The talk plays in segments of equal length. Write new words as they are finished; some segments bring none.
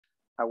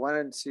I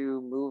wanted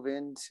to move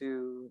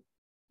into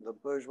the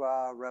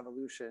bourgeois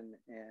revolution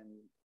in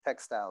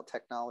textile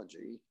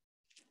technology.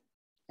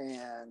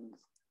 And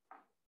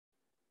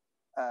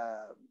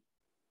I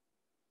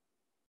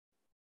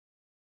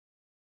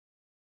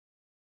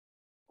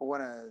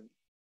want to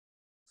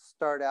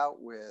start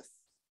out with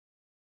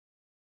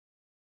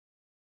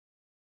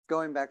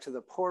going back to the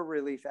Poor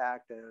Relief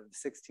Act of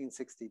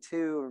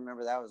 1662.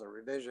 Remember, that was a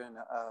revision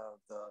of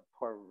the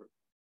Poor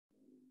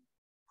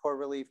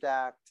Relief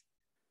Act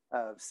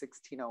of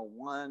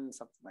 1601,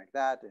 something like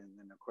that. And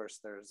then, of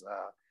course, there's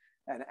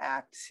an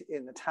act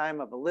in the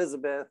time of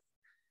Elizabeth.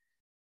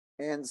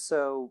 And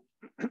so,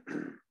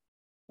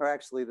 or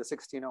actually, the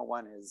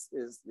 1601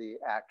 is the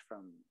act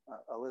from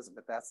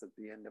Elizabeth. That's at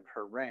the end of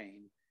her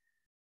reign.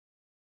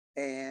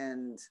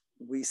 And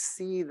we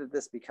see that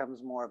this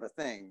becomes more of a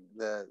thing.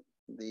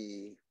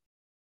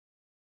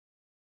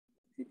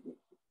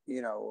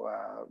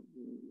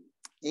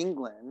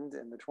 England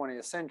in the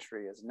 20th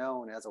century is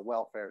known as a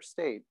welfare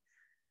state.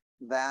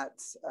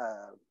 That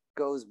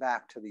goes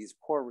back to these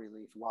poor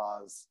relief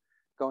laws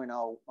going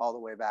all the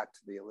way back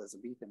to the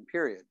Elizabethan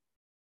period.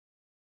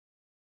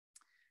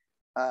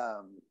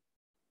 Now,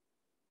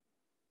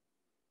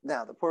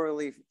 the Poor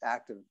Relief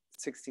Act of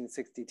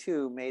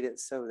 1662 made it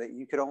so that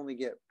you could only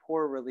get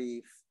poor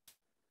relief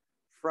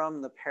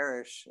from the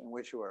parish in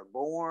which you were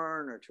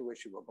born or to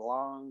which you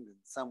belonged in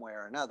some way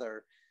or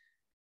another.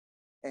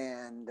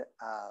 And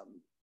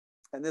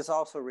this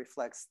also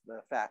reflects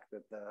the fact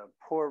that the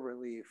poor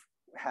relief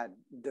had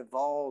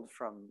devolved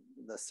from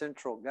the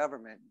central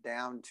government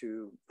down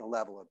to the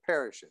level of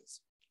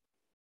parishes.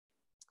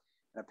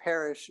 And a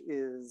parish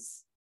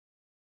is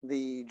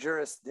the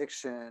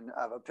jurisdiction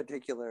of a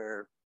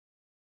particular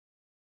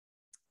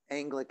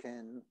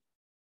Anglican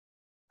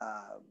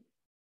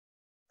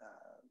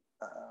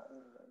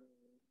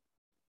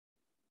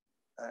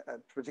a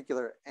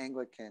particular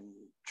Anglican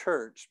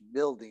church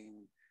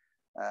building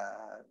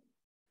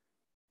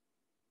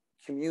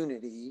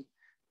community,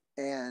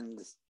 and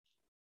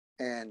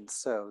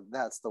so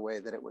that's the way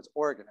that it was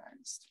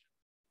organized.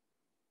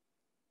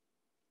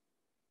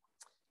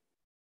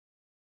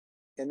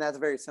 And that's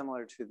very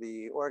similar to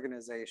the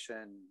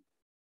organization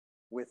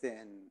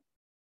within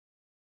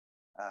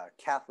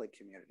Catholic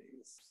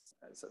communities.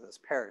 So this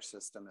parish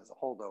system is a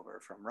holdover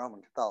from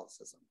Roman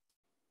Catholicism.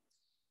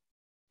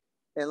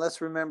 And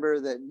let's remember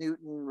that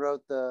Newton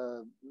wrote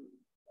the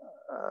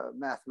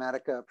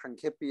Mathematica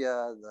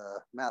Principia,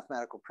 the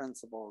mathematical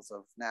principles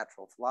of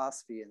natural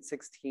philosophy, in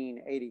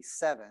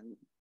 1687.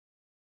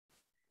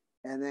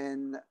 And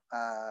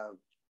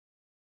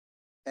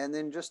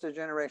then just a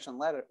generation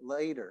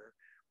later,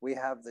 we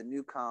have the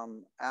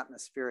Newcomb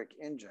atmospheric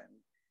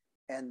engine.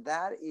 And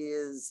that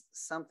is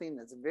something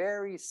that's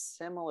very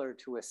similar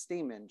to a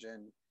steam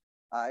engine.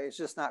 It's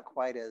just not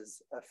quite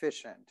as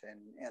efficient.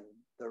 And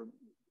the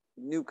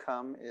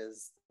Newcomb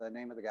is the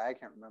name of the guy. I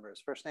can't remember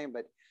his first name,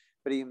 but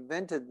he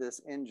invented this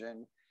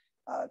engine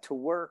to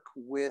work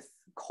with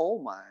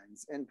coal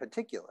mines in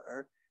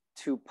particular,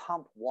 to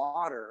pump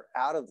water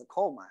out of the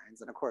coal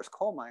mines. And of course,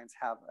 coal mines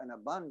have an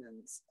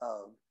abundance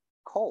of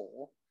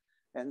coal.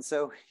 And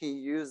so he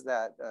used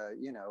that,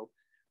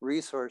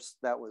 resource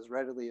that was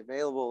readily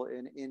available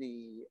in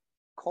any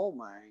coal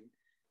mine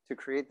to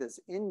create this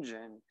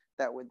engine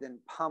that would then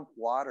pump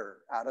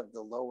water out of the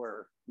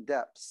lower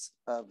depths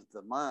of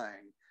the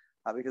mine,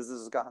 because this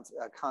is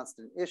a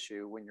constant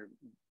issue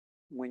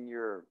when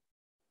you're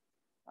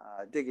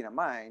digging a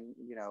mine.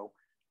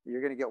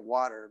 You're going to get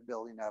water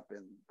building up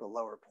in the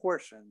lower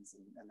portions,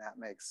 and that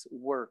makes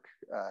work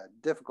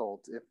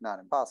difficult, if not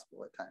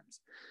impossible at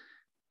times.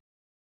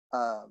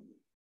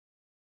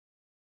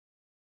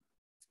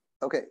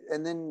 Okay,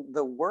 and then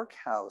the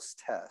workhouse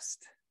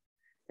test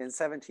in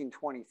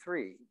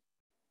 1723.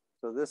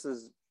 So this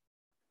is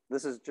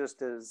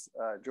just as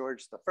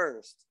George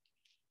I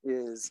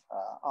is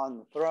on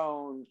the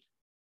throne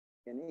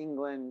in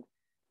England,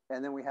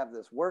 and then we have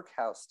this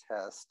workhouse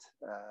test,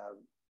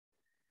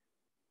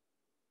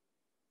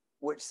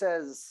 which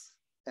says,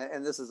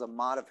 and this is a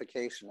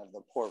modification of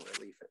the Poor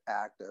Relief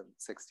Act of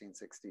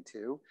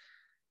 1662.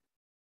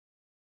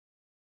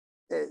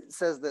 It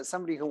says that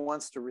somebody who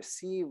wants to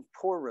receive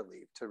poor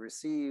relief, to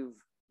receive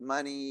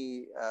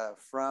money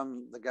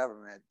from the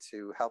government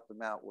to help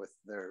them out with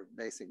their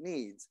basic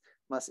needs,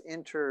 must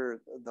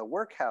enter the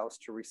workhouse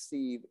to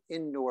receive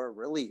indoor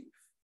relief.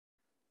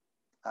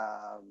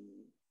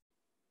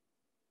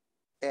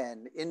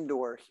 And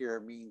indoor here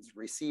means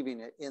receiving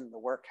it in the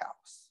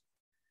workhouse.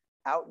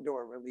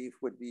 Outdoor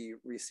relief would be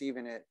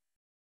receiving it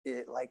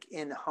like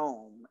in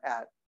home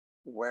at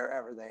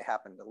wherever they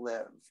happen to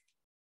live.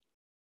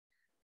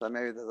 So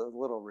maybe there's a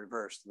little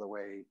reverse to the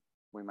way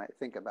we might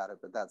think about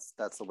it, but that's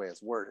the way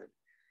it's worded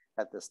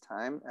at this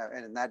time.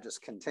 And that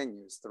just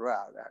continues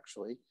throughout,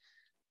 actually.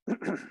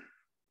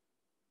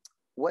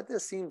 What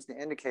this seems to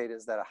indicate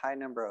is that a high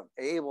number of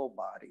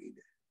able-bodied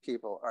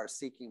people are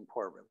seeking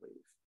poor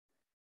relief.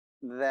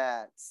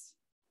 That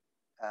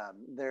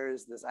there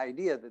is this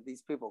idea that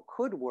these people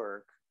could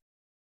work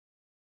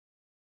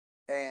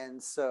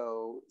And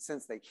so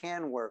since they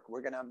can work,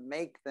 we're going to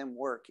make them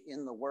work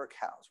in the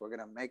workhouse. We're going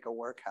to make a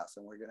workhouse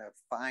and we're going to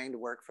find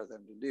work for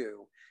them to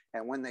do.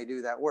 And when they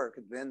do that work,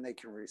 then they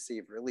can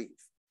receive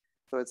relief.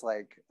 So it's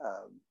like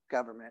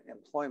government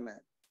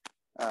employment,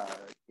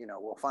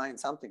 we'll find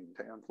something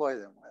to employ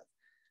them with.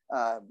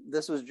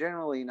 This was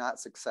generally not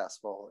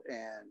successful,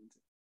 and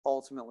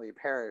ultimately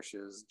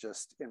parishes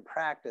just in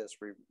practice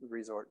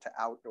resort to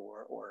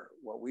outdoor or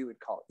what we would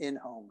call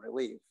in-home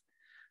relief.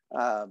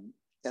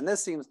 And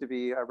this seems to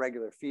be a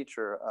regular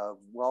feature of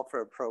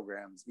welfare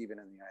programs, even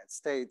in the United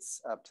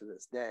States up to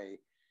this day.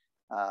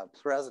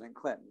 President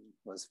Clinton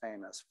was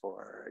famous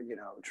for,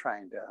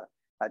 trying to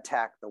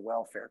attack the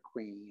welfare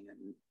queen,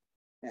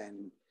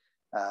 and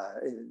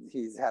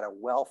he's had a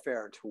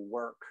welfare to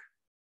work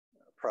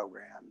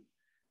program.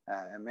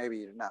 And maybe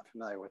you're not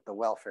familiar with the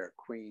welfare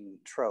queen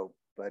trope,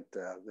 but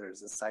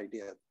there's this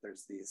idea,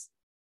 there's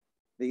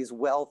these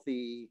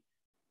wealthy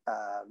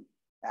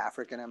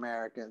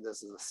African-American,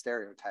 this is a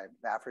stereotype,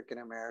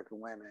 African-American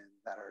women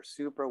that are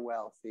super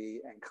wealthy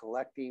and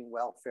collecting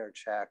welfare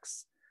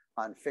checks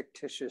on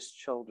fictitious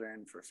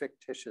children for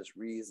fictitious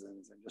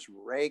reasons and just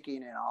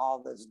raking in all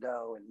this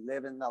dough and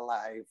living the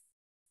life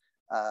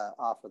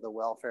off of the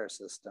welfare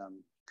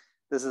system.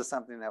 This is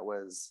something that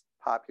was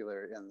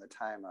popular in the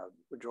time of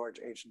George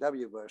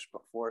H.W. Bush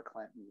before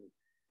Clinton,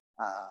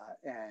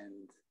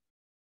 and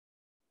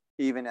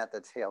even at the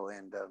tail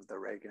end of the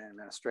Reagan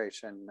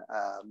administration.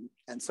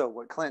 And so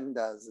what Clinton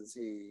does is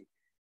he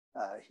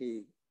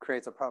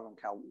creates a program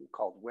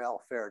called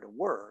Welfare to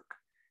Work,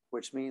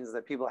 which means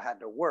that people had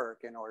to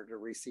work in order to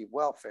receive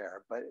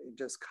welfare, but it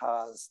just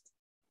caused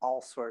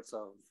all sorts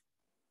of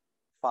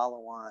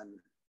follow-on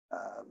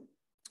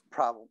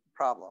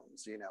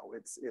problems.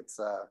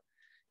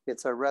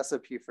 It's a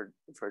recipe for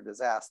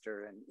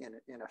disaster and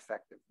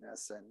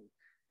ineffectiveness,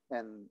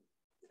 and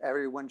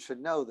everyone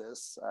should know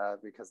this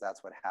because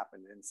that's what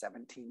happened in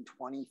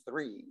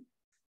 1723.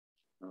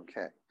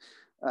 Okay,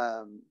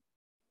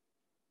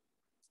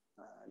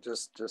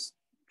 just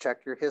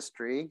check your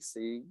history,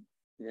 see,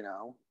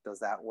 does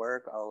that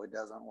work? Oh, it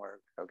doesn't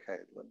work. Okay,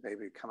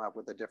 maybe come up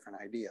with a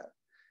different idea.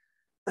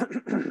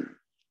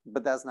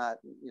 But that's not,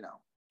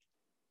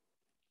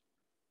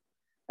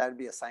 that would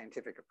be a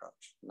scientific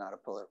approach, not a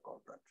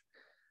political approach.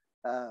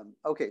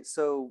 Okay,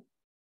 so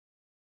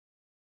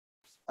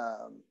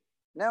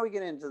now we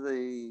get into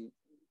the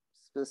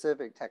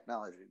specific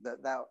technology.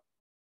 That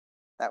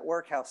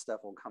workhouse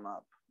stuff will come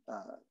up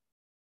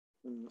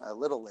a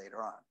little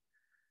later on.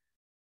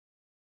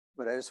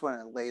 But I just want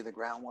to lay the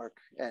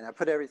groundwork, and I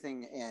put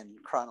everything in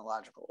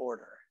chronological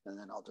order, and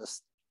then I'll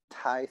just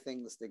tie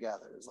things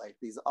together. It's like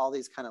all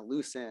these kind of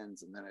loose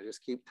ends, and then I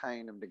just keep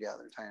tying them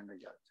together.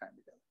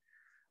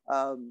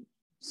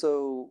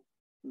 So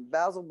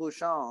Basil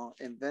Bouchon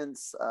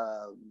invents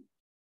a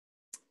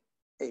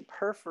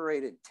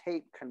perforated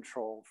tape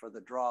control for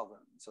the draw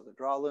loom. So the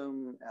draw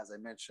loom, as I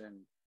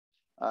mentioned,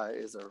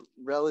 is a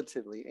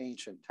relatively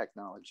ancient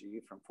technology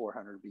from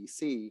 400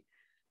 BC.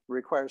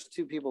 Requires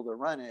two people to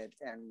run it,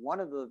 and one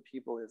of the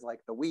people is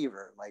like the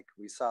weaver, like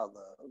we saw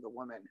the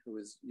woman who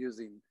was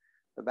using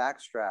the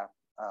backstrap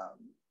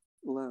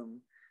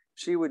loom.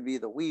 She would be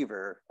the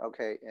weaver,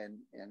 okay,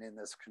 and in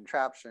this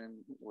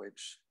contraption,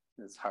 which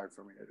is hard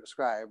for me to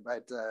describe,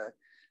 but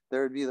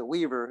there would be the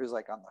weaver who's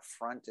like on the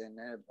front end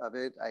of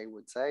it, I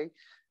would say,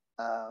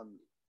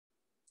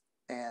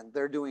 and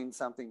they're doing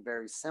something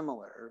very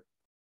similar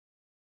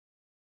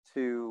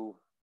to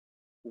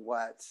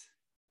what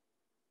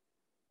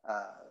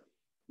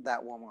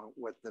that woman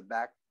with the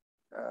back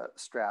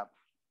strap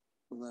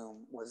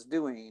loom was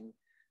doing,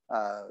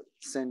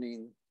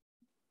 sending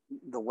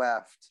the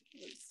weft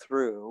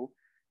through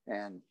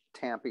and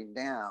tamping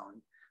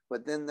down.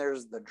 But then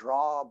there's the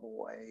draw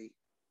boy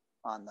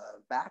on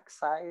the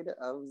backside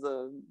of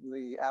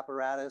the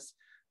apparatus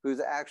who's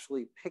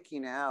actually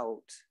picking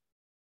out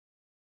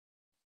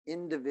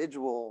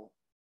individual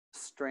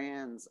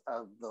strands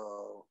of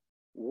the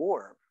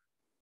warp,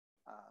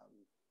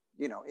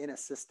 in a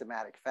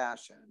systematic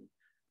fashion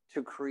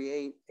to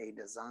create a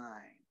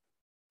design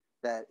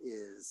that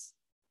is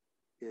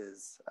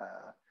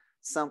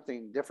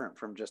something different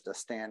from just a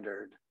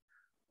standard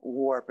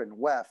warp and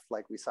weft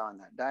like we saw in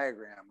that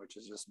diagram, which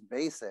is just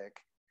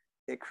basic.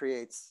 It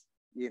creates,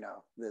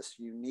 this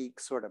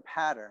unique sort of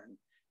pattern,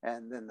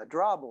 and then the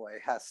draw boy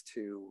has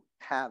to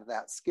have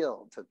that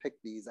skill to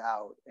pick these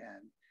out,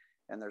 and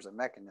there's a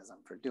mechanism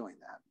for doing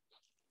that.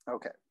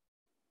 Okay.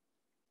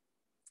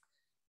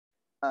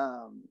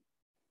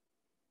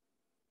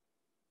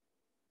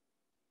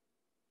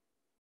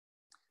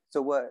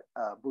 So what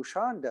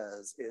Bouchon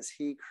does is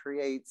he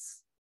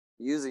creates,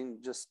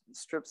 using just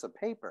strips of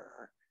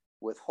paper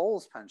with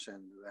holes punched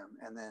into them,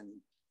 and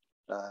then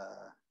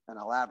an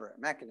elaborate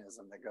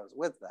mechanism that goes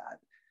with that.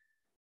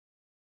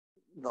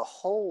 The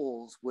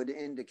holes would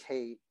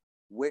indicate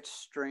which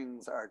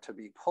strings are to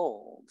be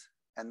pulled,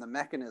 and the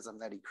mechanism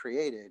that he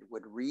created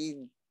would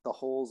read the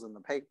holes in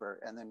the paper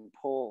and then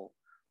pull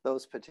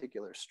those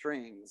particular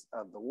strings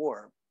of the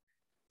warp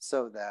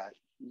so that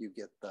you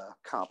get the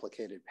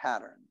complicated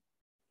pattern.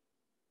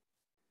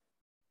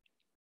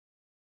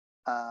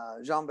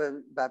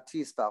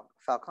 Jean-Baptiste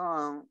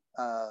Falcon,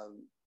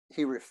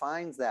 he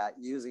refines that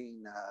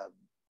using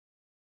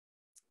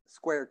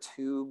square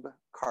tube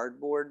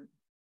cardboard,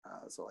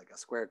 so like a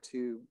square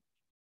tube,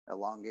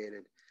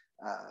 elongated,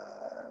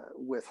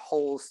 with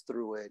holes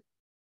through it,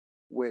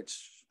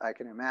 which I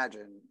can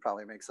imagine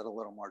probably makes it a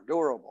little more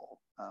durable.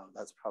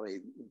 That's probably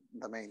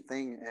the main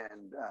thing,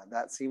 and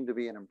that seemed to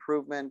be an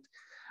improvement.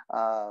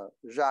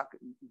 Jacques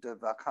de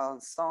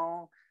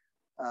Vaucanson,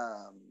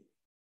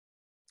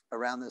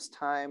 around this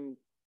time,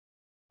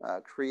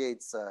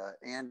 creates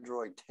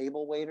Android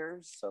table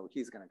waiters, so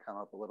he's going to come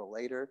up a little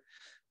later,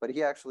 but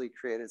he actually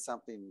created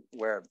something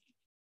where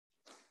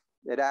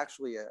it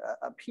actually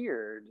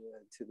appeared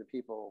to the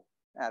people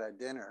at a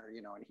dinner,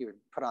 you know, and he would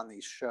put on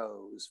these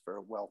shows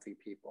for wealthy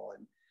people,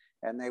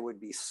 and they would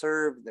be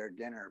served their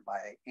dinner by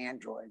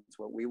androids,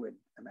 what we would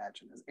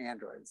imagine as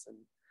androids, and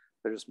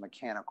they're just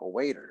mechanical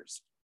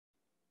waiters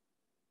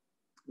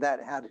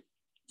that had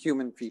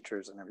human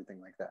features and everything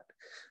like that.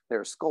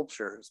 They're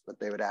sculptures, but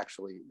they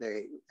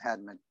had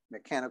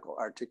mechanical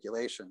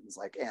articulations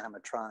like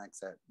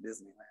animatronics at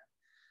Disneyland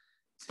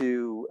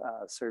to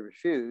serve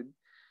food.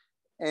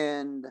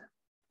 And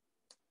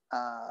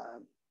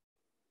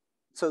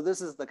so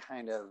this is the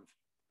kind of,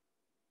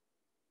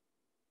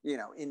 you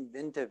know,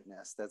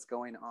 inventiveness that's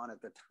going on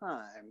at the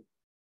time,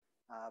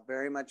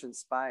 very much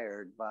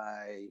inspired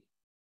by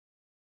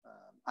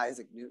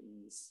Isaac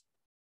Newton's,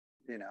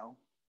 you know,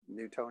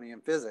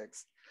 Newtonian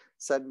physics.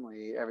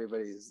 Suddenly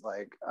everybody's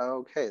like,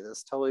 okay,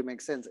 this totally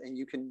makes sense. And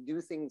you can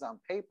do things on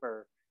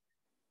paper,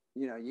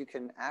 you know, you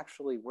can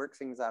actually work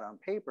things out on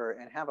paper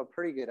and have a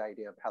pretty good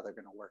idea of how they're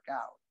going to work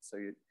out. So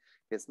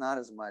it's not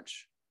as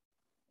much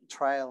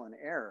trial and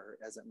error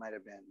as it might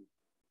have been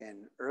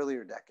in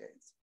earlier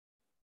decades.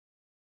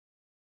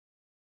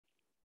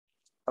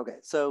 Okay,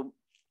 so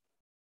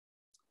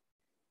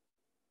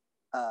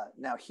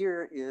now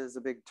here is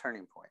a big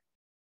turning point.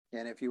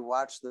 And if you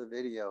watch the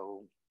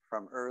video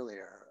from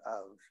earlier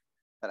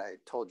that I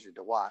told you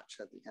to watch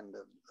at the end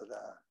of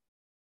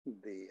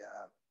the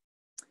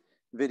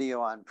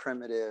video on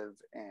primitive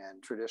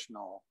and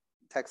traditional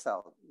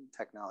textile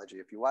technology,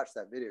 if you watch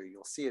that video,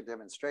 you'll see a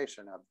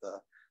demonstration of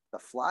the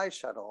fly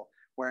shuttle,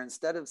 where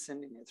instead of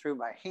sending it through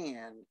by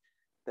hand,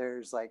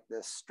 there's like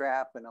this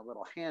strap and a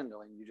little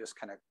handle, and you just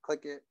kind of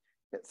click it,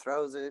 it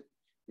throws it,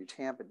 you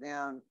tamp it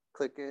down,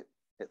 click it,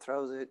 it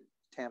throws it,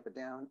 tamp it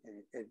down,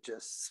 and it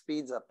just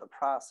speeds up the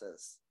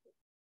process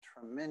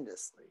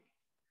tremendously.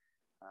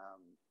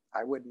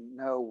 I wouldn't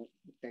know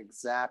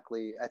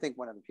exactly. I think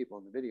one of the people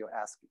in the video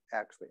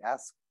actually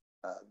asked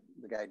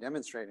the guy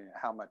demonstrating it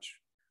how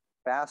much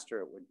faster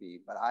it would be,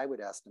 but I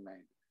would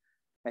estimate,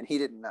 and he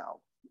didn't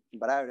know,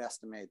 but I would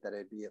estimate that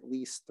it'd be at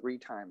least 3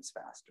 times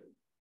faster,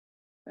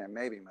 and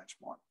maybe much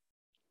more.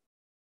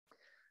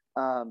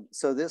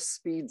 So this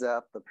speeds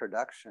up the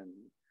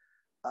production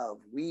of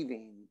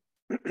weaving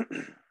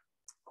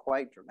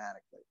quite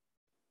dramatically.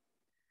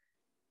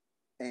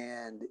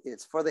 And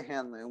it's for the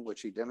hand loom,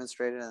 which he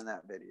demonstrated in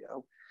that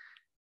video.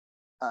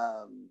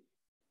 And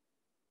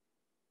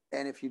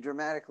if you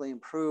dramatically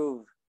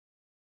improve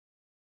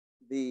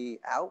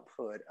the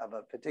output of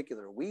a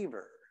particular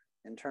weaver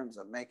in terms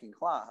of making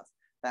cloth,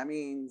 that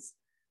means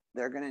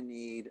they're going to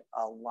need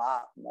a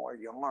lot more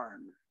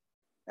yarn.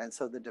 And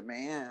so the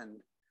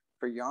demand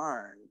for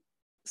yarn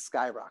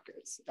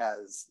skyrockets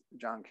as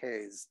John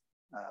Kay's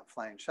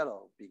flying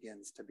shuttle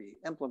begins to be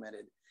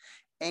implemented.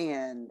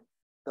 And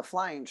the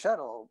flying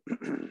shuttle,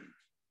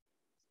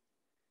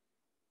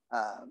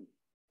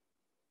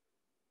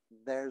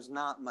 there's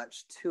not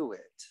much to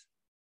it.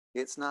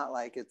 It's not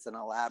like it's an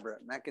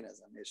elaborate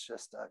mechanism. It's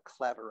just a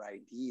clever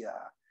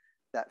idea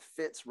that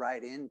fits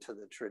right into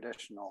the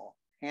traditional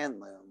hand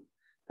loom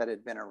that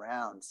had been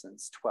around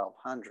since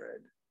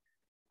 1200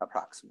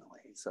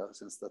 approximately. So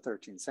since the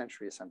 13th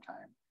century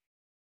sometime.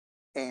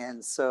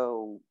 And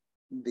so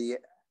the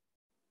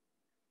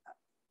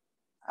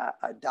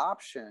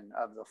adoption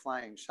of the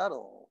flying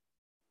shuttle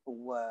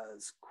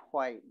was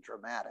quite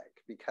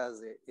dramatic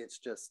because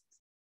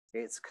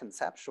it's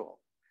conceptual.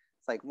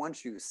 It's like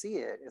once you see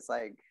it, it's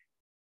like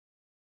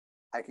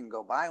I can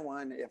go buy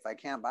one. If I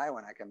can't buy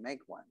one, I can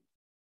make one.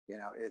 You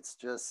know, it's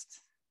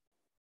just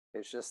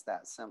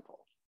that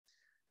simple.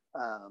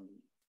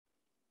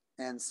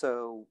 And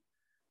so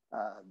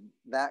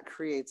that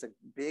creates a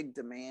big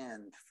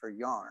demand for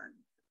yarn.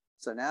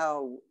 So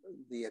now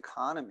the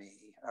economy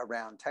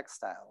around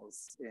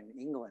textiles in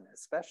England,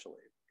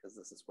 especially, because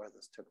this is where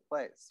this took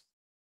place,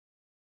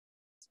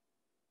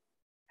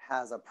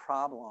 has a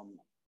problem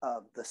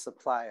of the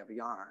supply of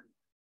yarn.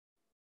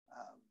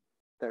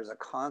 There's a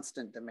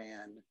constant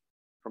demand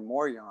for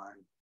more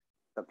yarn.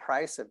 The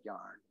price of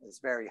yarn is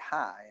very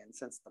high. And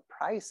since the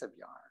price of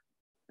yarn,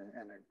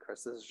 and of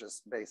course, this is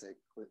just basic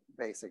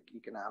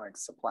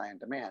economics, supply and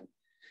demand.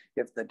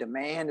 If the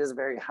demand is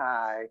very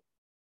high,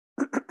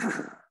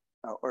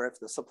 or if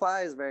the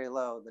supply is very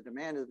low, the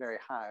demand is very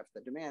high. If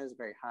the demand is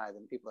very high,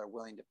 then people are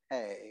willing to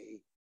pay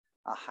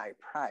a high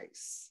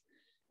price.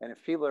 And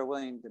if people are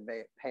willing to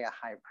pay a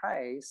high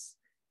price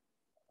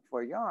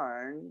for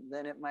yarn,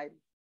 then it might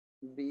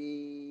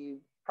be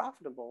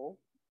profitable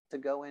to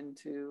go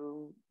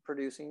into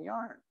producing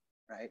yarn,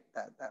 right?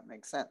 That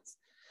makes sense.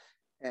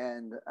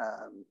 And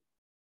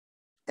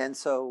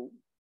so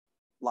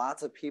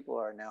lots of people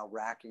are now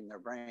racking their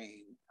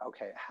brain.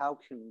 Okay, how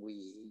can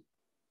we?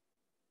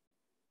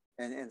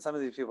 And some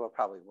of these people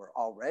probably were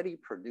already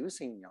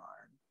producing yarn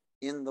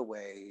in the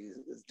way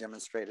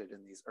demonstrated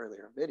in these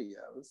earlier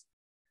videos,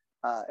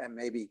 and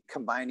maybe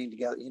combining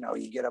together.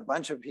 You get a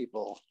bunch of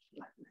people,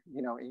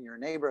 in your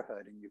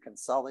neighborhood, and you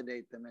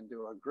consolidate them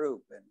into a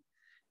group,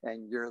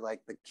 and you're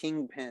like the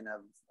kingpin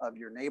of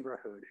your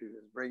neighborhood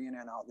who's bringing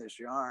in all this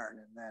yarn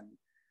and then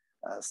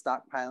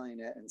stockpiling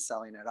it and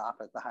selling it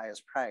off at the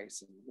highest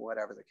price, and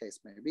whatever the case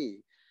may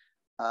be.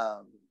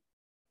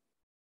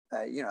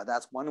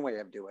 That's one way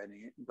of doing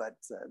it. But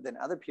then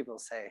other people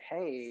say,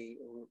 hey,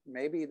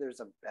 maybe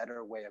there's a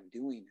better way of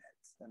doing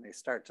it. And they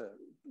start to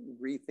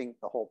rethink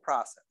the whole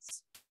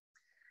process.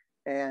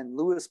 And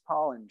Lewis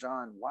Paul and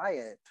John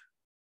Wyatt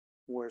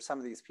were some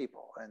of these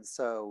people. And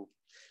so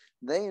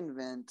they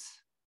invent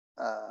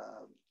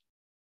a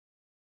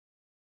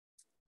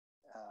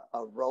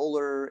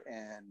roller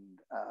and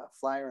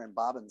flyer and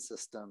bobbin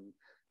system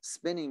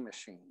spinning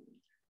machine.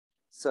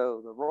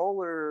 So the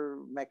roller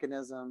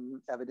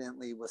mechanism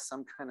evidently was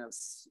some kind of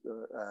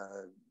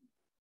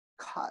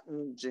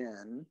cotton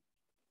gin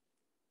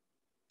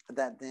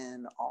that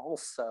then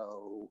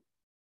also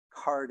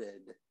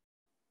carded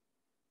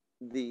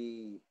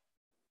the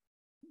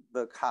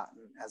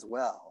cotton as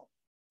well.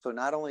 So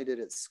not only did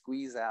it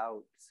squeeze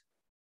out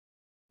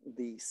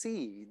the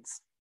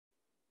seeds,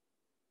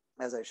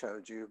 as I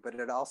showed you, but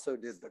it also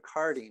did the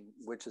carding,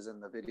 which is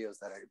in the videos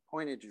that I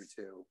pointed you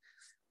to,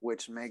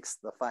 which makes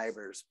the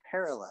fibers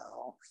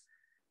parallel.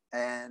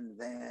 And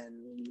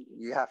then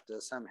you have to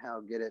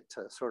somehow get it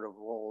to sort of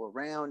roll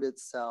around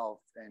itself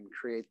and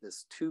create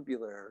this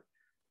tubular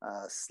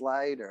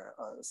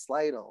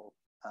slidal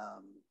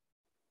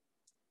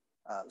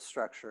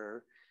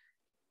structure.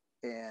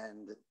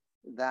 And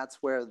that's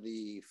where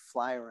the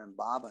flyer and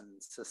bobbin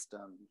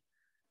system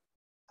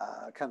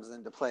comes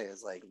into play,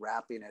 is like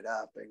wrapping it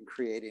up and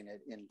creating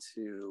it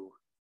into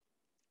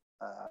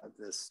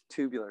this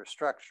tubular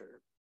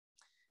structure.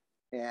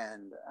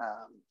 And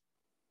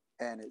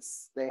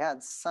they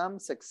had some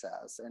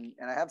success, and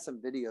I have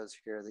some videos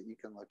here that you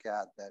can look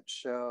at that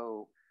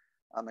show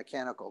a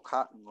mechanical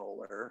cotton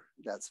roller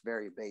that's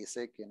very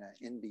basic in an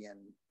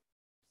Indian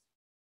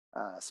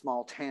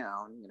small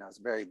town. It's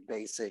a very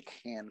basic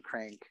hand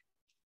crank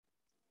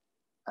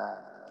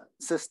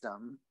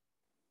system,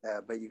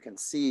 but you can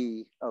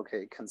see,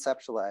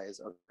 conceptualize,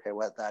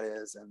 what that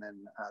is. And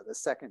then the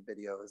second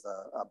video is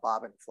a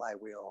bobbin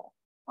flywheel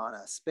on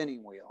a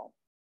spinning wheel,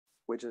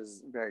 which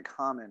is very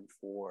common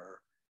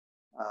for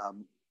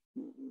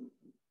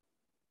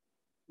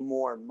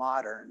more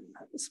modern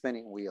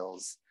spinning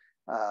wheels.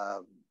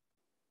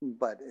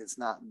 But it's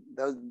not,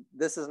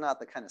 this is not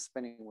the kind of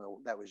spinning wheel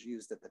that was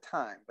used at the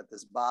time, but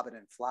this bobbin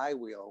and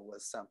flywheel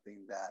was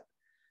something that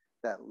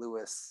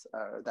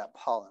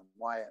Paul and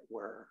Wyatt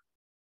were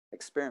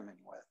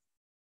experimenting with.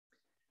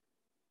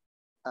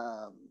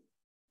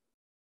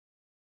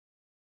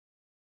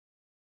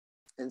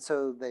 And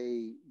so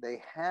they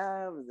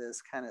have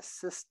this kind of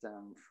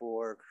system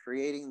for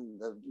creating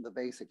the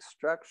basic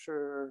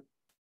structure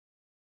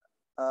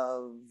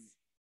of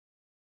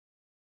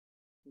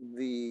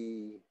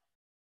the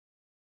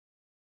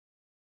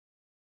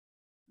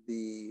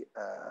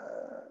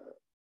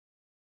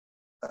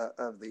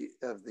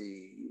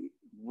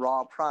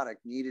raw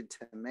product needed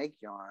to make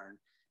yarn,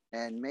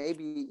 and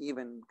maybe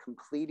even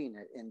completing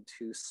it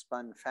into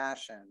spun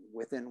fashion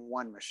within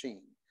one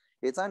machine.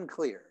 It's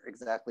unclear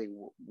exactly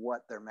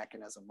what their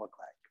mechanism looked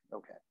like.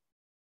 Okay,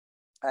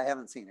 I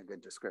haven't seen a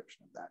good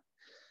description of that,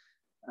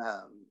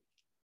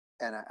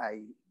 and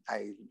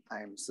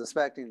I'm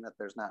suspecting that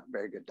there's not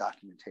very good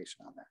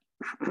documentation on that.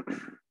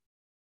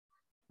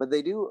 But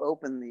they do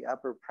open the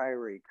Upper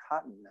Prairie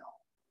cotton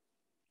mill,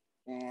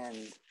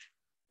 and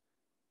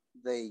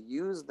they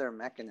use their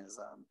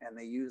mechanism, and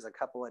they use a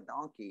couple of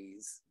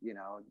donkeys,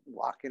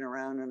 walking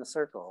around in a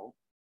circle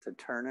to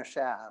turn a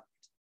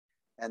shaft,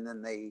 and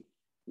then they,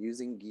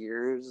 using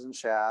gears and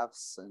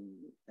shafts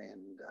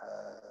and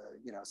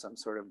some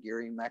sort of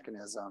gearing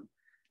mechanism,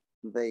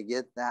 they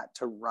get that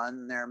to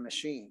run their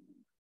machine,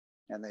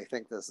 and they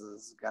think this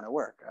is going to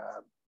work.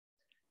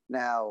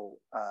 Now,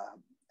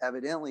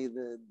 evidently,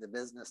 the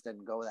business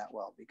didn't go that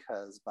well,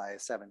 because by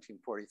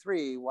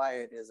 1743,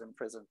 Wyatt is in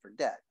prison for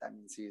debt. That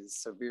means he is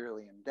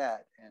severely in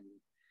debt. And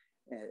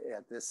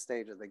at this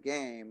stage of the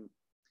game,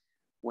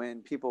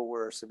 when people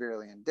were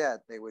severely in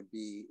debt, they would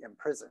be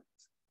imprisoned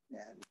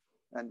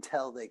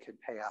until they could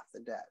pay off the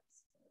debt.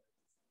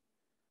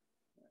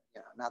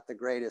 Not the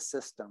greatest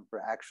system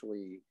for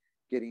actually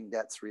getting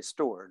debts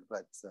restored,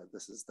 but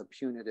this is the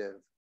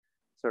punitive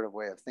sort of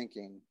way of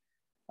thinking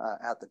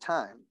at the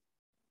time.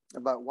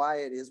 But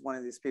Wyatt is one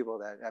of these people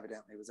that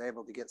evidently was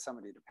able to get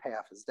somebody to pay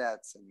off his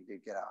debts, and he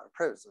did get out of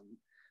prison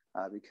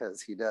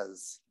because he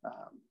does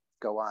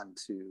go on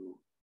to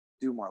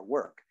do more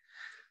work.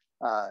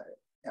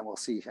 And we'll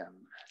see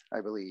him,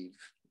 I believe,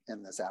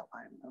 in this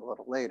outline a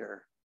little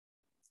later.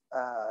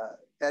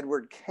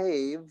 Edward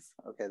Cave,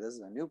 okay, this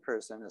is a new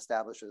person,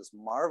 establishes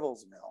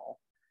Marvel's Mill,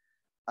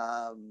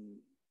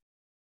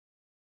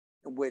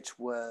 which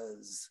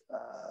was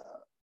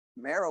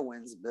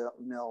Merowyn's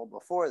mill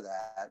before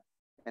that,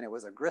 and it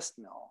was a grist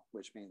mill,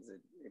 which means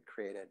it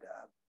created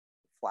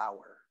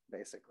flour,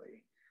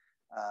 basically.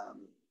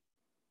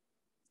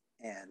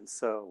 And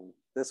so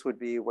this would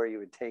be where you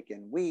would take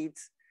in wheat,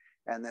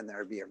 and then there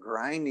would be a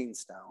grinding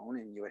stone,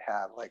 and you would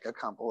have like a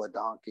couple of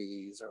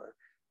donkeys, or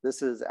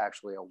this is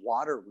actually a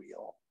water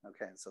wheel.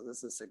 Okay, so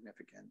this is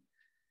significant,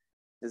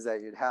 is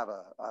that you'd have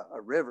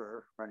a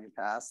river running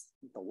past.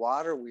 The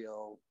water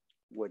wheel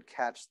would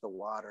catch the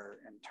water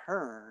and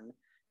turn,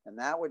 and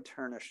that would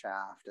turn a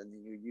shaft, and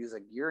then you use a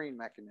gearing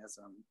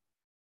mechanism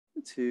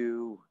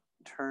to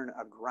turn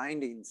a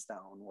grinding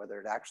stone,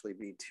 whether it actually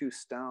be two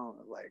stone,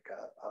 like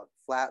a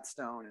flat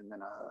stone and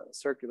then a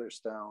circular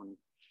stone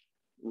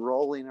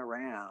rolling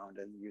around,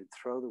 and you'd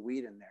throw the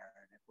wheat in there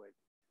and it would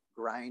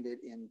grind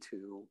it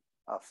into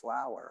a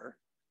flour.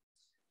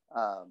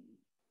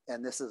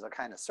 And this is a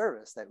kind of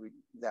service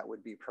that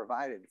would be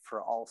provided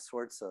for all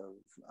sorts of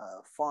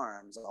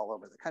farms all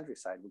over the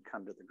countryside. Would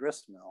come to the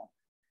grist mill,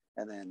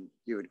 and then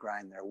you would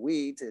grind their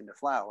wheat into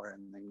flour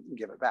and then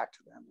give it back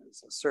to them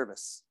as a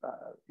service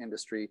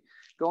industry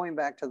going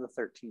back to the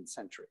 13th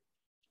century.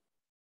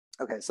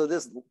 Okay, so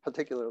this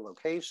particular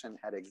location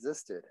had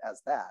existed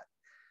as that,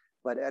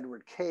 but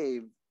Edward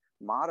Cave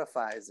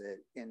modifies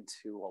it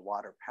into a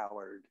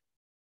water-powered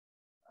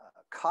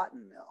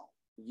cotton mill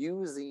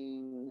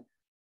using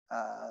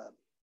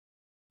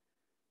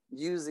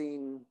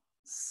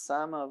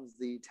some of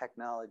the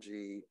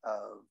technology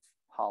of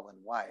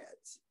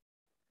Paul-Wyatt.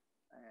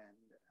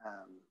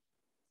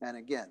 And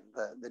again,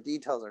 the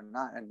details are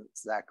not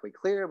exactly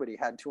clear, but he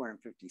had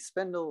 250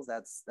 spindles.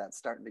 That's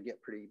starting to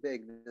get pretty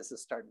big. This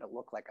is starting to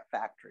look like a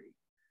factory.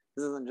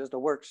 This isn't just a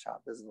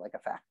workshop. This is like a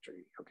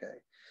factory,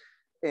 okay?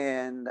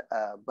 And,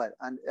 but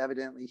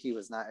evidently he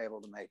was not able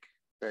to make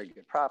very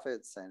good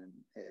profits, and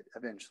it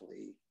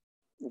eventually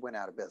went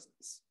out of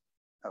business.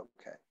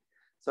 Okay,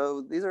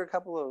 so these are a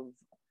couple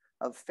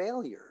of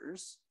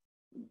failures,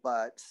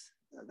 but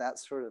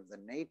that's sort of the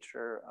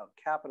nature of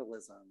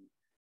capitalism,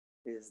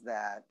 is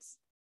that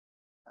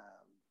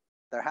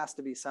there has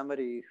to be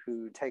somebody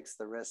who takes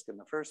the risk in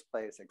the first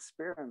place,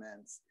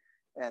 experiments,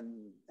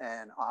 and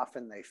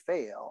often they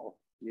fail.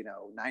 You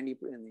know, 90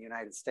 in the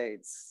United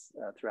States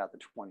throughout the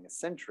 20th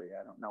century.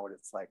 I don't know what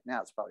it's like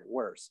now. It's probably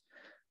worse.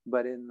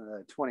 But in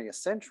the 20th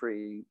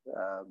century,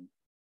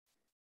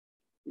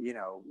 you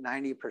know,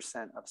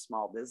 90% of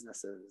small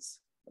businesses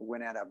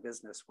went out of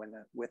business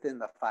within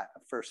the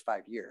first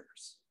 5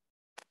 years.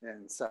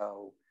 And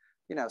so,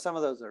 you know, some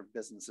of those are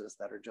businesses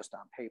that are just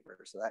on paper,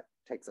 so that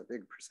takes a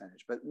big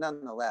percentage. But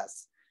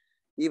nonetheless,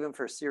 even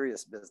for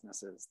serious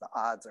businesses, the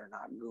odds are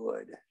not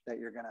good that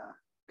you're going to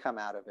come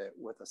out of it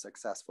with a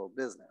successful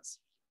business.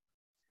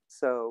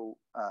 So,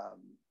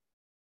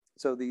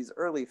 so these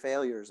early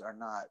failures are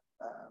not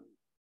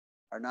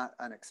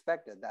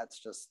unexpected. That's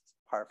just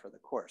par for the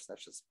course.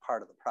 That's just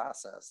part of the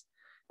process.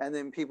 And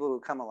then people who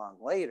come along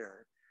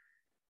later,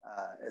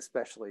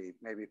 especially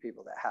maybe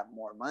people that have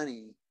more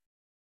money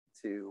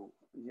to,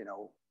 you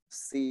know,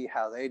 see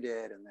how they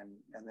did, and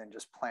then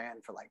just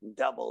plan for like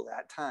double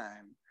that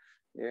time,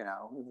 you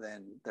know,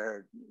 then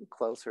they're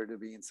closer to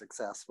being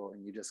successful,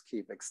 and you just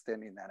keep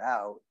extending that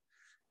out,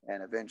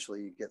 and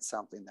eventually you get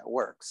something that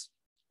works.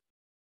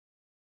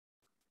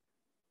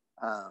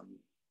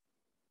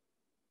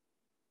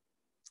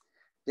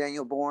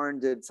 Daniel Bourne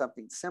did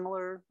something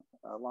similar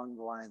along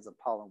the lines of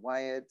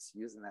Paul-Wyatt,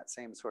 using that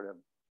same sort of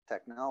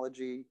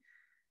technology.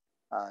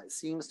 It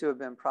seems to have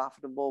been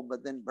profitable,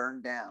 but then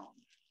burned down.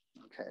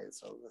 Okay,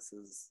 so this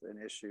is an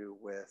issue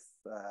with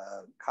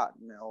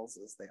cotton mills,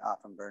 as they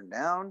often burn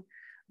down.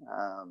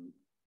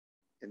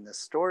 In this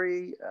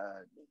story,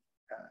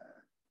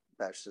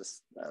 that's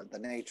just the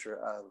nature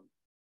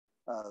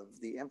of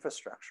the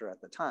infrastructure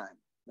at the time.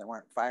 There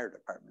weren't fire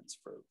departments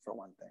for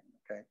one thing,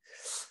 okay?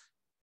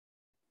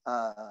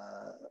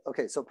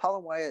 Okay, so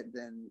Paul-Wyatt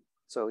then,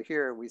 so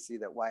here we see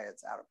that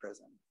Wyatt's out of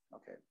prison.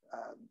 Okay,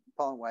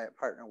 Paul-Wyatt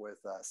partnered with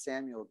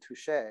Samuel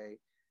Touchet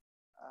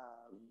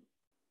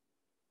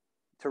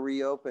to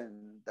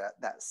reopen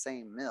that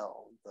same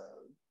mill,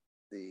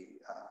 the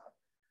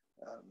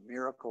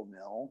Miracle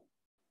Mill,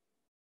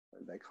 what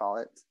do they call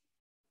it?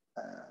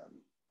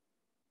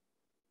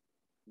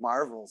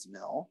 Marvel's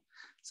Mill.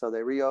 So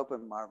they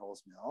reopened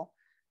Marvel's Mill,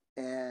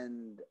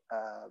 and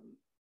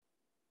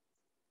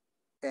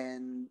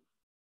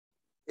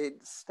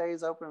it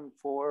stays open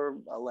for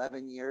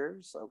 11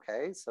 years.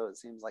 Okay, so it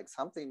seems like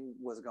something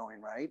was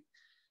going right.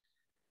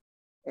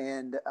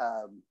 And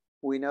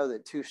we know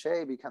that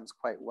Touchet becomes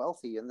quite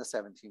wealthy in the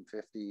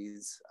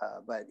 1750s,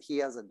 but he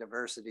has a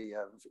diversity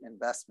of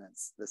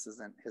investments. This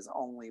isn't his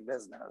only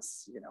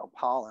business. You know,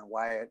 Paul and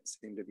Wyatt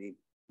seem to be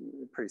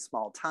pretty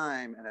small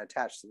time and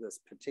attached to this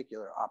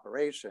particular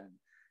operation.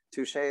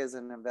 Touchet is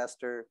an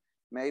investor.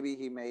 maybe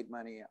he made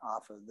money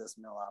off of this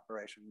mill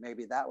operation.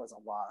 Maybe that was a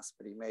loss,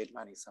 but he made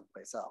money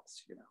someplace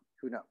else, you know,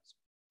 who knows?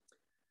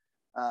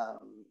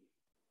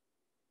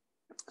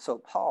 So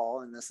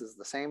Paul, and this is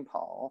the same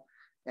Paul,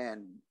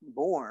 and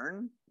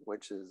Bourne,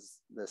 which is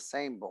the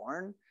same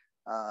Bourne,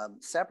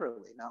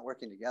 separately, not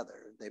working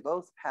together. They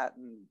both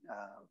patent,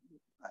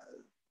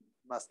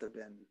 must have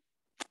been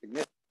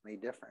significantly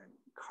different,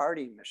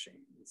 carding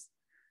machines.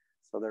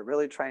 So they're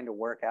really trying to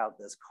work out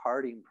this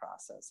carding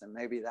process. And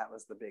maybe that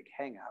was the big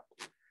hang up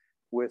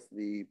with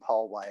the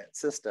Paul-Wyatt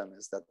system,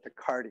 is that the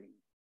carding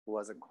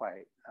wasn't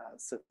quite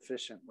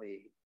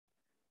sufficiently,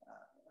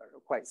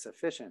 or quite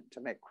sufficient to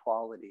make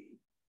quality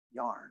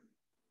yarn.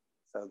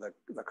 So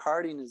the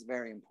carding is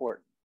very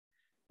important.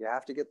 You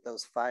have to get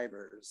those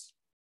fibers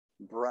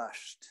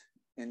brushed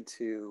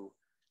into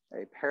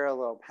a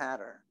parallel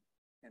pattern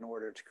in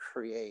order to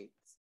create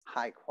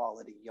high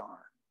quality yarn.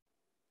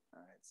 All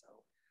right, so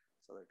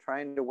they're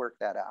trying to work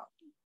that out.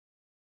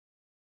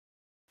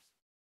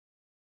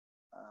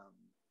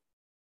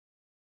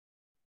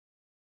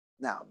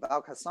 Now,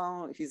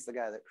 Balcasson, he's the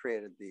guy that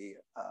created the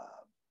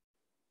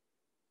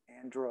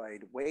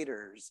Android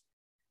waiters.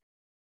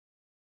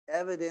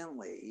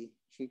 Evidently,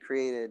 he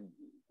created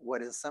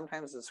what is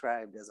sometimes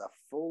described as a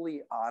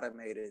fully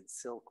automated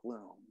silk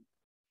loom,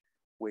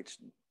 which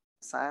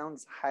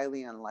sounds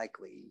highly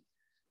unlikely,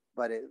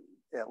 but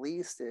at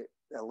least it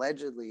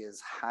allegedly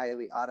is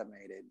highly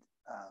automated.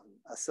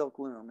 A silk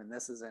loom, and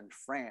this is in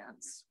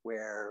France,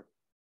 where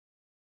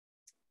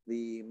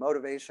the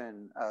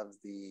motivation of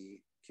the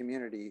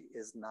community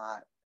is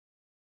not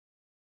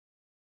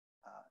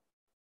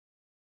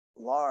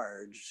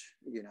large,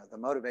 you know, the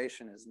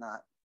motivation is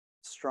not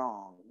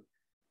strong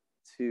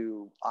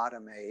to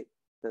automate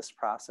this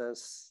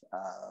process.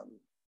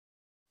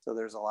 So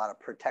there's a lot of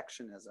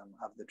protectionism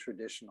of the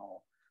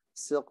traditional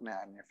silk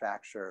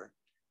manufacturer.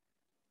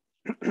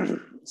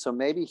 So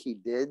maybe he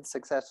did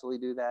successfully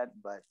do that,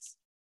 but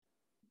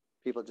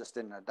people just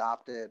didn't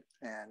adopt it.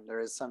 And there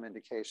is some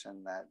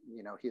indication that,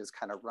 you know, he was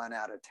kind of run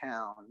out of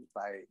town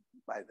by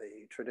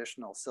the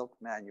traditional silk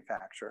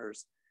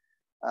manufacturers.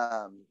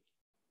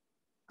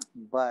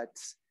 But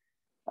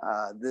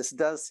this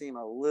does seem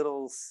a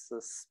little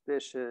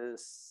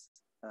suspicious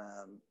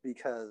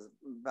because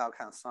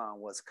Balcasson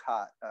was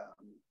caught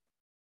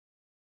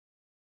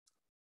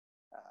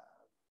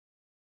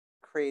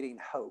creating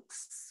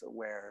hoax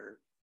where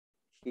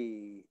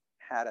he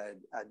had a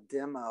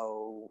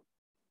demo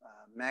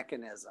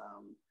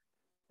mechanism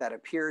that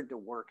appeared to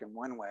work in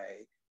one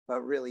way,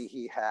 but really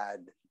he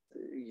had,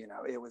 you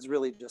know, it was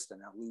really just an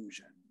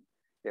illusion.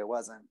 It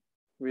wasn't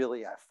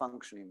really a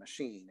functioning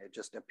machine. It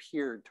just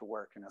appeared to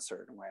work in a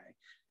certain way.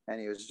 And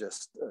he was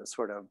just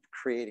sort of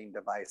creating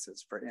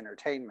devices for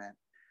entertainment.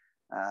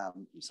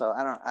 So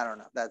I don't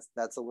know.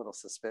 That's a little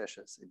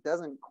suspicious. It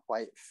doesn't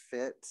quite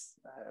fit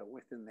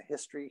within the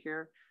history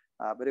here,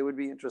 but it would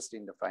be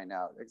interesting to find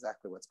out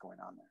exactly what's going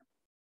on there.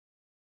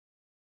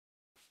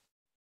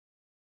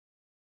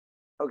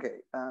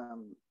 Okay,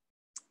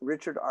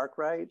 Richard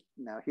Arkwright.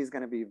 Now he's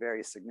going to be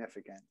very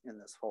significant in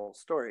this whole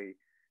story.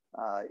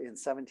 In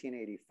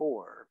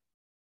 1784,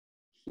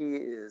 he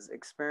is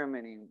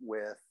experimenting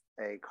with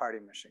a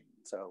carding machine.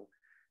 So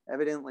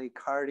evidently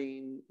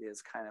carding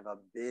is kind of a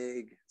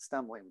big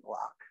stumbling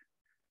block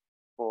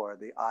for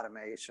the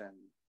automation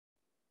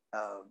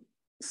of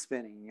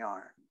spinning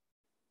yarn.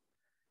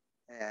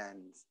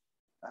 And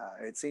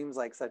it seems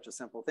like such a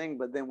simple thing,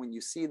 but then when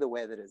you see the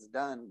way that it's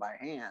done by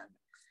hand,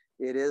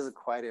 it is a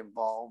quite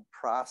involved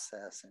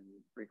process and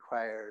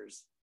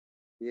requires,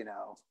 you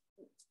know,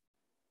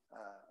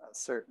 a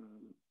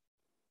certain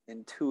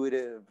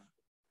intuitive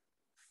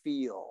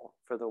feel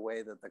for the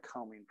way that the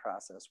combing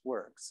process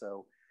works.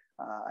 So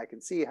I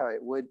can see how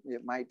it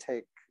might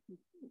take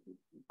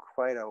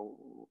quite a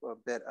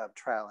bit of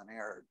trial and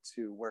error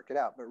to work it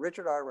out. But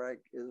Richard Arkwright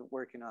is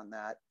working on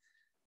that.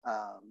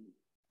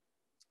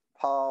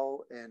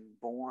 Paul and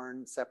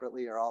Bourne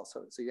separately are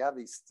also, so you have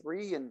these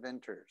three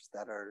inventors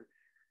that are,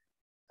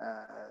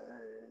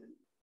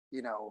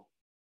 you know,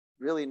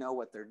 really know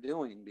what they're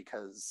doing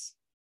because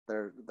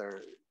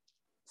they're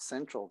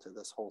central to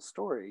this whole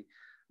story,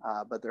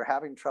 but they're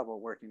having trouble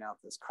working out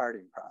this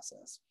carding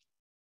process.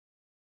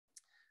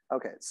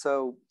 Okay,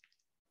 so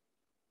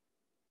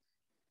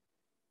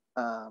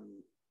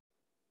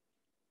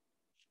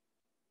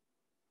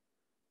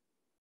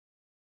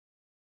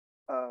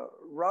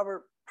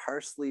Robert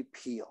Parsley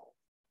Peel.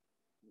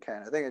 Okay,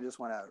 and I think I just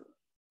want to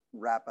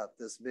wrap up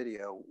this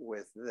video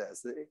with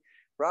this.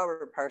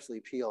 Robert Parsley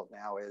Peel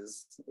now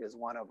is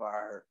one of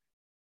our,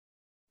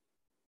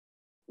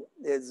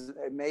 is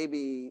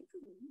maybe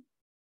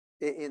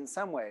in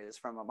some ways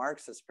from a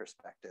Marxist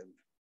perspective,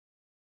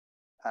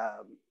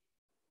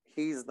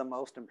 he's the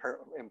most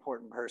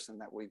important person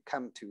that we've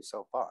come to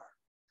so far.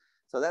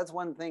 So that's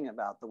one thing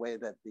about the way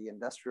that the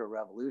Industrial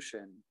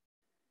Revolution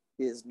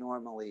is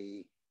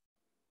normally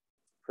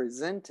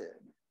presented,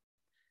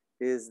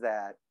 is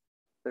that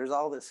there's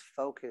all this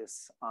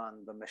focus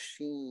on the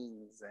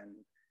machines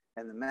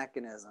and the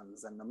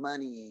mechanisms and the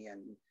money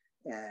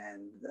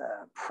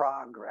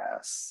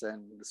progress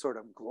and sort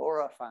of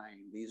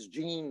glorifying these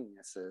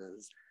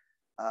geniuses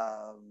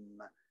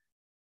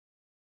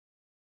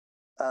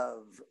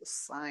of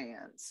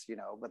science, you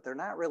know, but they're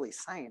not really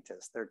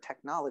scientists, they're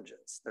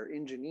technologists, they're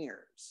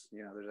engineers.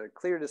 You know, there's a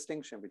clear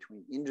distinction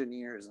between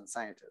engineers and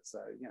scientists.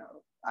 You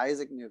know,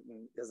 Isaac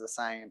Newton is a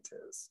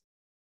scientist.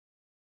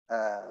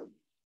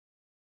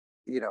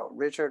 You know,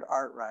 Richard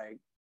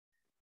Arkwright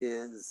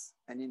is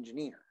an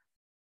engineer.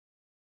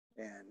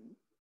 And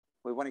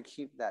we want to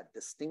keep that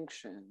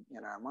distinction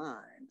in our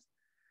minds.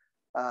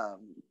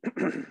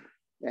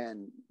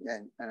 And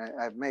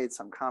I've made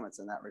some comments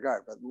in that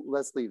regard, but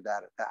let's leave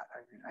that at that. I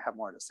mean, I have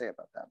more to say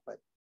about that, but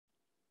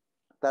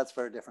that's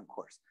for a different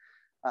course,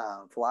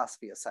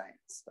 philosophy of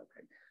science.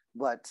 Okay,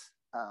 but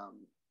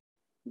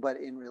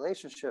in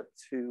relationship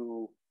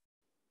to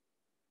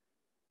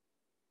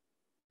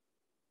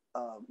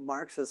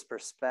Marx's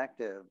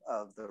perspective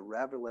of the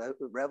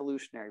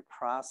revolutionary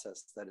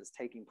process that is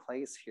taking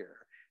place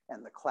here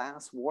and the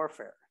class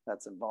warfare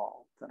that's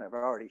involved, that I've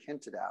already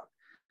hinted at.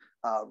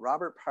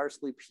 Robert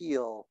Parsley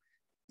Peel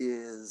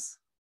is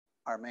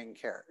our main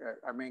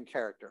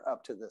character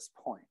up to this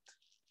point,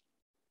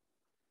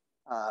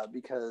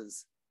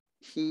 because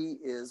he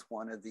is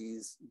one of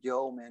these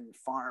yeoman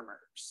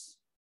farmers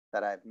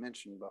that I've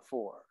mentioned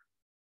before,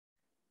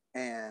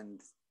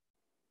 and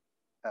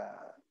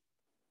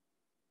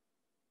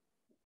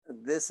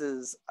this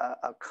is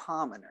a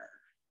commoner.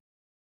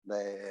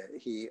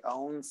 He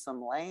owns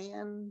some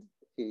land.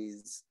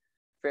 He's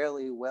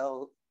fairly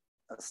well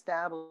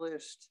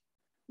established,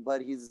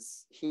 but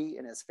he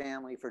and his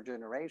family for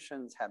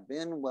generations have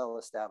been well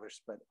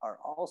established, but are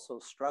also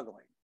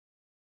struggling.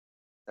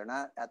 They're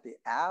not at the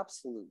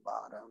absolute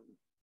bottom,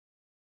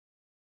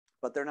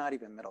 but they're not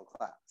even middle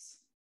class.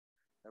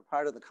 They're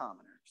part of the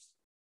commoners.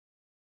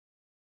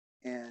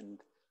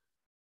 And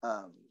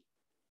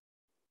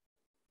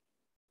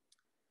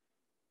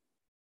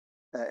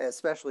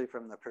especially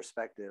from the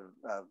perspective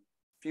of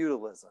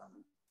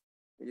feudalism,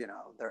 you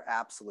know, they're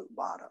absolute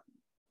bottom.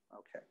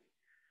 Okay.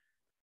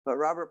 But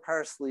Robert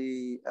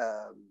Parsley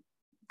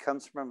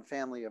comes from a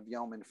family of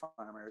yeoman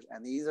farmers,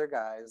 and these are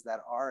guys that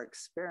are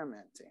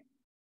experimenting,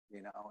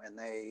 you know, and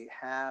they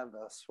have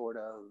a sort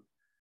of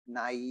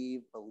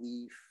naive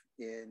belief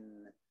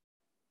in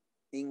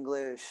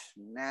English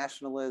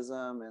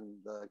nationalism and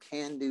the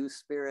can-do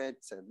spirit.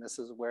 And this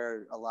is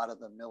where a lot of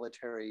the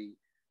military,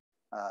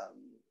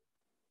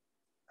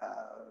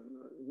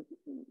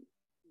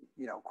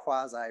 you know,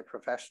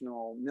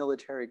 quasi-professional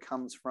military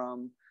comes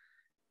from.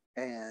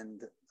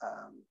 And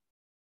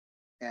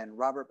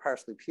Robert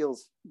Parsley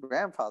Peel's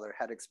grandfather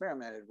had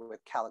experimented with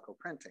calico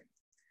printing.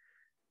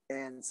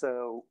 And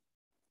so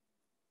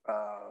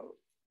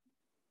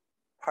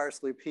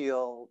Parsley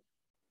Peel,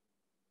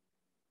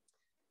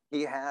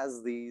 he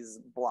has these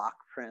block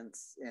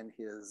prints in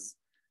his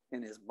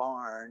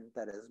barn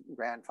that his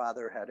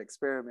grandfather had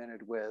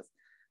experimented with.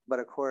 But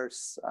of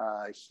course,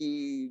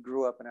 he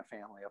grew up in a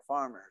family of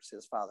farmers.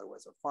 His father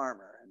was a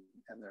farmer,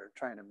 and they're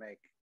trying to make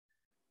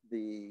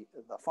the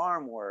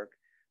farm work.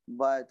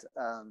 But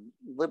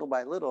little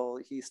by little,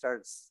 he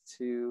starts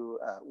to,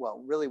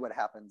 well, really what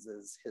happens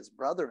is his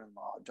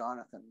brother-in-law,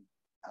 Jonathan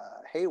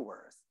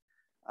Hayworth,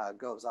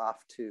 goes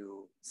off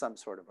to some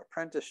sort of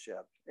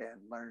apprenticeship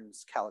and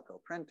learns calico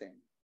printing,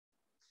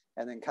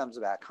 and then comes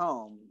back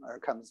home, or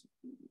comes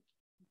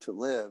to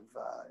live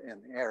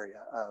in the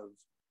area of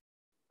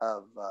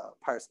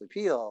Parsley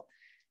Peel,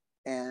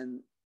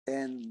 and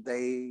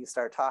they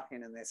start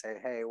talking, and they say,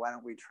 hey, why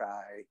don't we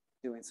try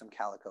doing some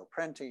calico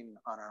printing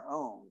on our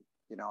own?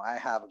 You know, I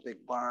have a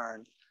big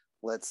barn.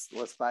 Let's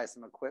buy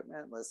some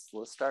equipment. Let's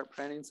start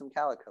printing some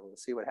calico.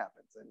 Let's see what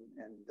happens.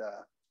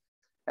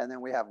 And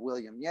then we have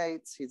William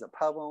Yates. He's a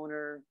pub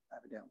owner,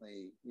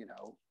 evidently, you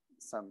know,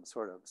 some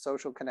sort of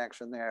social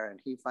connection there,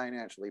 and he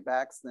financially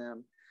backs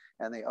them,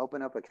 and they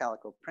open up a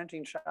calico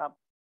printing shop.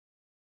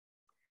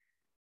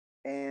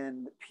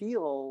 And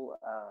Peel,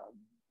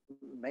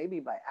 maybe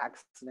by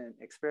accident,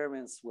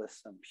 experiments with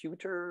some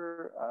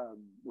pewter,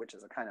 which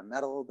is a kind of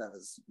metal that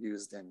is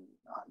used in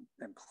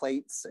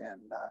plates,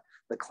 and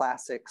the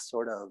classic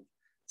sort of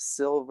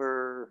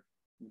silver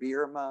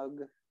beer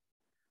mug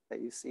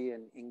that you see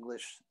in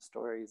English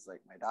stories.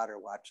 Like my daughter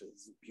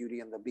watches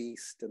Beauty and the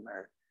Beast, and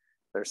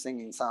they're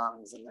singing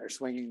songs, and they're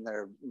swinging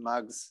their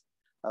mugs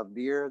of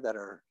beer that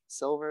are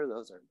silver.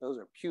 Those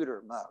are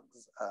pewter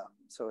mugs.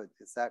 So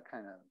it's that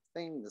kind of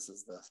thing. This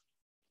is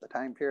the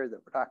time period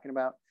that we're talking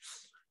about.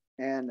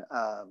 And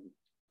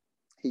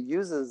he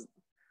uses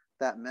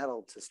that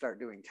metal to start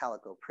doing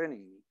calico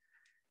printing.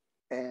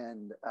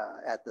 And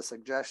at the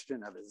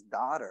suggestion of his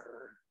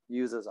daughter,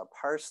 uses a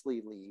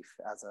parsley leaf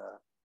as a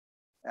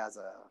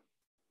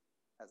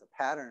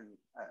pattern,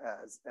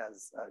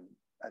 as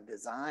a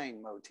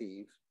design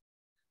motif.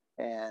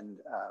 And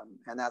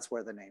that's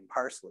where the name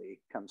Parsley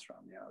comes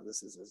from. You know,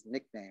 this is his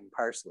nickname,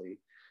 Parsley,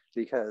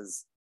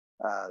 because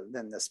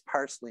then this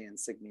parsley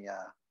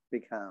insignia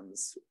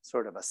becomes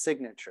sort of a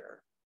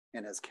signature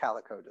in his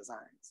calico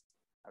designs.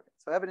 Okay,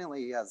 so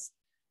evidently he has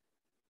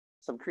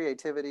some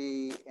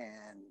creativity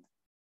and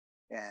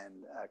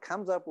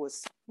comes up with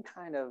some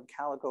kind of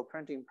calico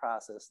printing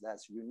process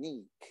that's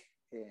unique.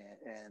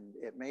 And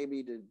it may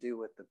be to do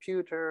with the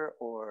pewter,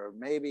 or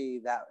maybe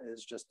that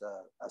is just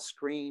a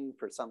screen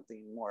for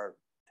something more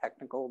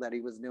technical that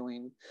he was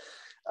doing.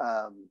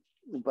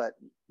 But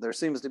there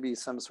seems to be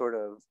some sort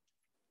of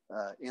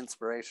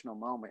inspirational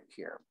moment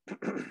here.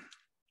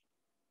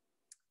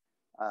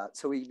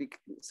 So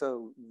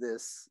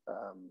this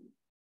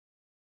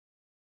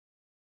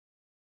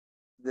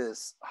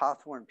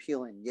Hawthorne,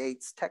 Peel and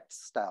Yates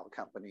textile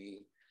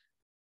company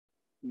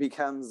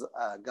becomes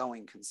a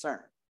going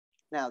concern.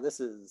 Now, this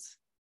is,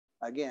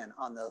 again,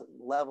 on the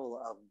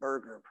level of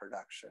burger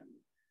production,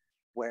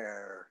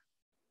 where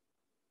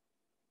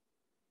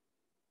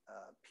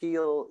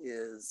Peel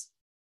is,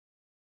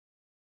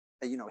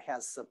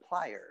 has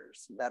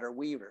suppliers that are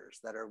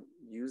weavers that are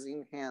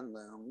using hand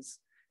looms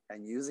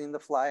and using the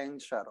flying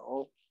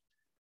shuttle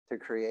to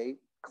create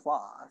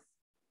cloth.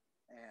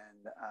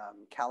 And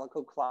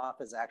calico cloth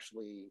is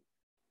actually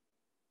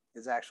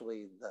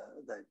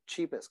the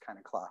cheapest kind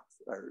of cloth,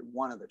 or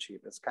one of the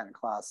cheapest kind of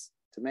cloths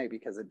to make,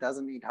 because it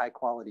doesn't need high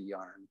quality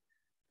yarn.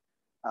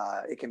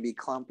 It can be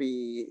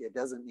clumpy. It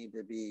doesn't need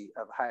to be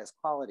of highest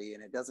quality,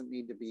 and it doesn't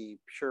need to be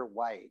pure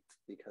white,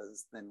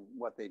 because then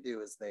what they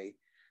do is they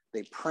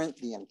print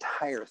the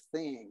entire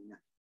thing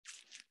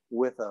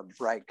with a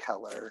bright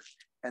color,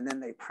 and then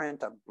they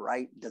print a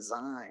bright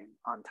design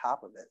on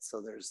top of it. So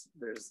there's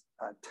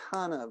a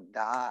ton of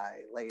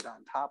dye laid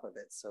on top of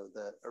it. So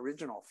the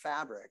original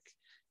fabric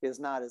is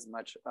not as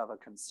much of a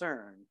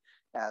concern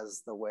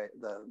as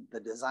the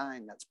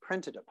design that's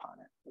printed upon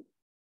it.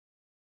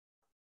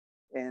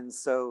 And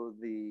so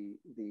the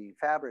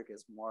fabric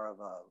is more of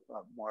a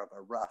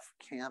rough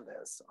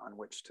canvas on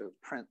which to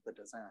print the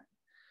design.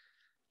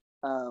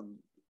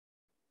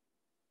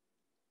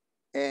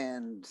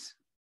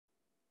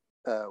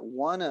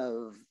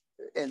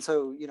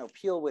 So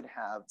Peel would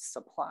have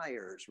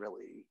suppliers,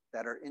 really,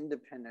 that are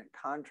independent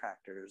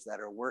contractors that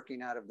are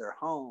working out of their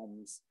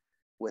homes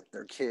with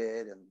their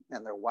kid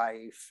and their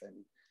wife,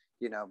 and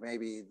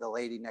maybe the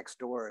lady next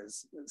door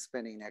is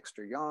spinning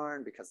extra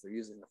yarn because they're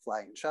using the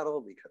flying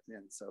shuttle,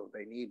 and so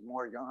they need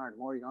more yarn.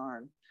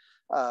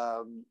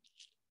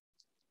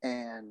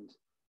 And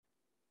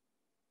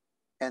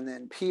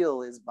then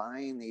Peel is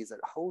buying these at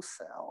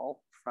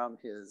wholesale from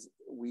his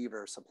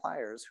weaver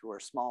suppliers, who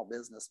are small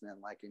businessmen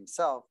like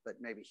himself,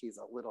 but maybe he's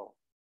at a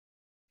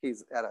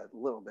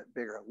little bit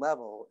bigger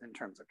level in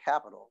terms of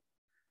capital,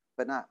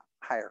 but not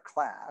higher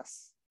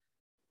class.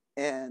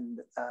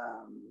 And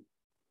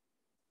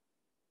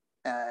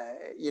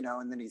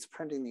and then he's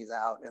printing these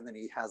out, and then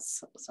he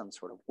has some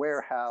sort of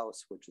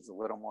warehouse, which is a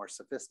little more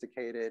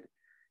sophisticated.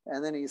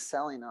 And then he's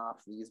selling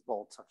off these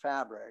bolts of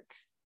fabric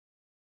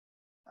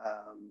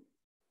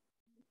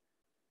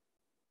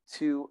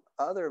to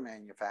other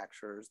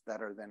manufacturers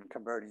that are then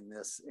converting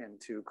this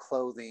into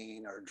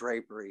clothing or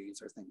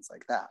draperies or things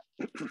like that.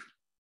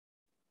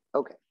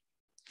 Okay.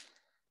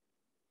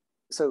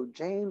 So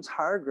James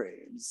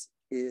Hargreaves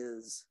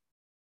is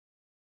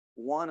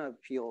one of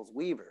Peel's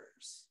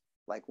weavers,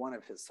 like one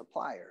of his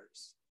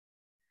suppliers.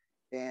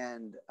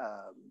 And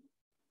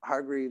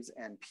Hargreaves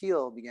and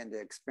Peel began to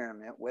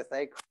experiment with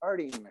a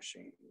carding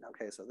machine.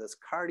 Okay, so this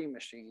carding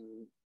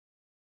machine,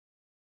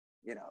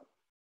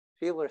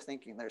 people are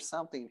thinking there's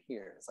something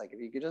here. It's like, if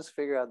you could just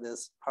figure out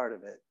this part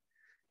of it,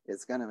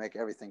 it's going to make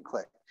everything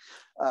click.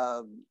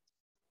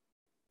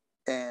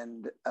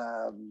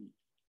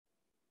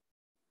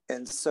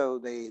 And so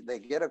they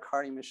get a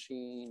carding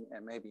machine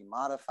and maybe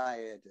modify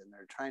it, and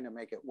they're trying to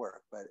make it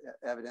work, but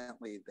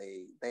evidently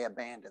they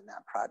abandon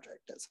that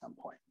project at some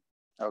point.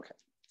 Okay.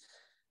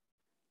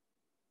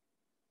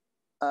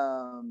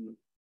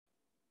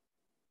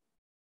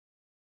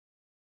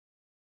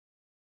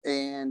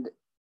 And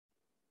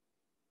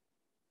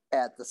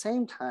at the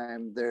same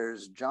time,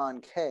 there's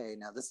John Kay.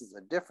 Now, this is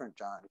a different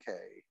John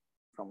Kay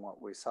from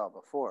what we saw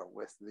before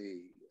with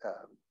the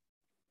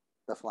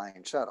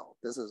flying shuttle.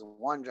 This is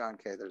one John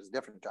Kay. There's a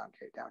different John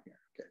Kay down here.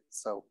 Okay,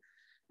 so,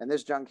 and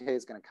this John Kay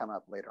is going to come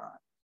up later on.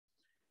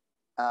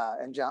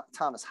 And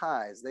Thomas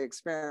Hayes, they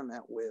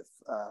experiment with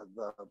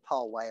the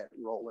Paul-Wyatt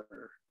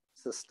roller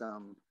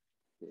system,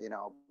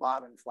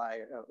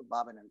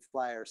 bobbin and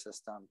flyer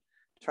system,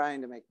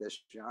 trying to make this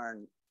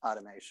yarn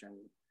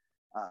automation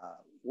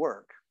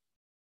work.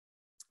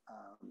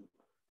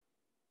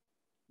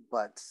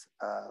 But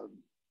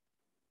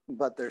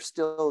they're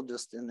still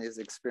just in this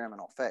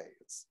experimental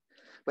phase.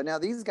 But now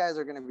these guys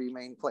are going to be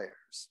main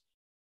players.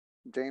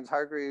 James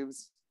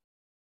Hargreaves,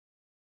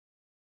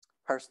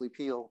 Parsley,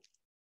 Peel,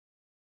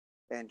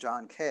 and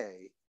John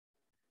Kay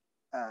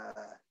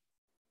are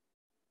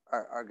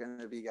going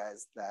to be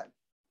guys that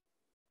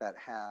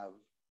have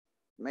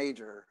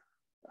major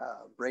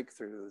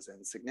breakthroughs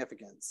and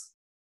significance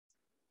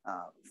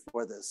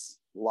for this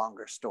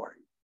longer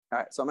story. All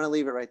right, so I'm going to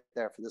leave it right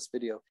there for this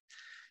video,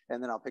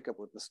 and then I'll pick up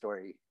with the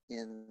story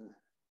in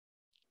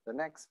the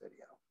next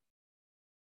video.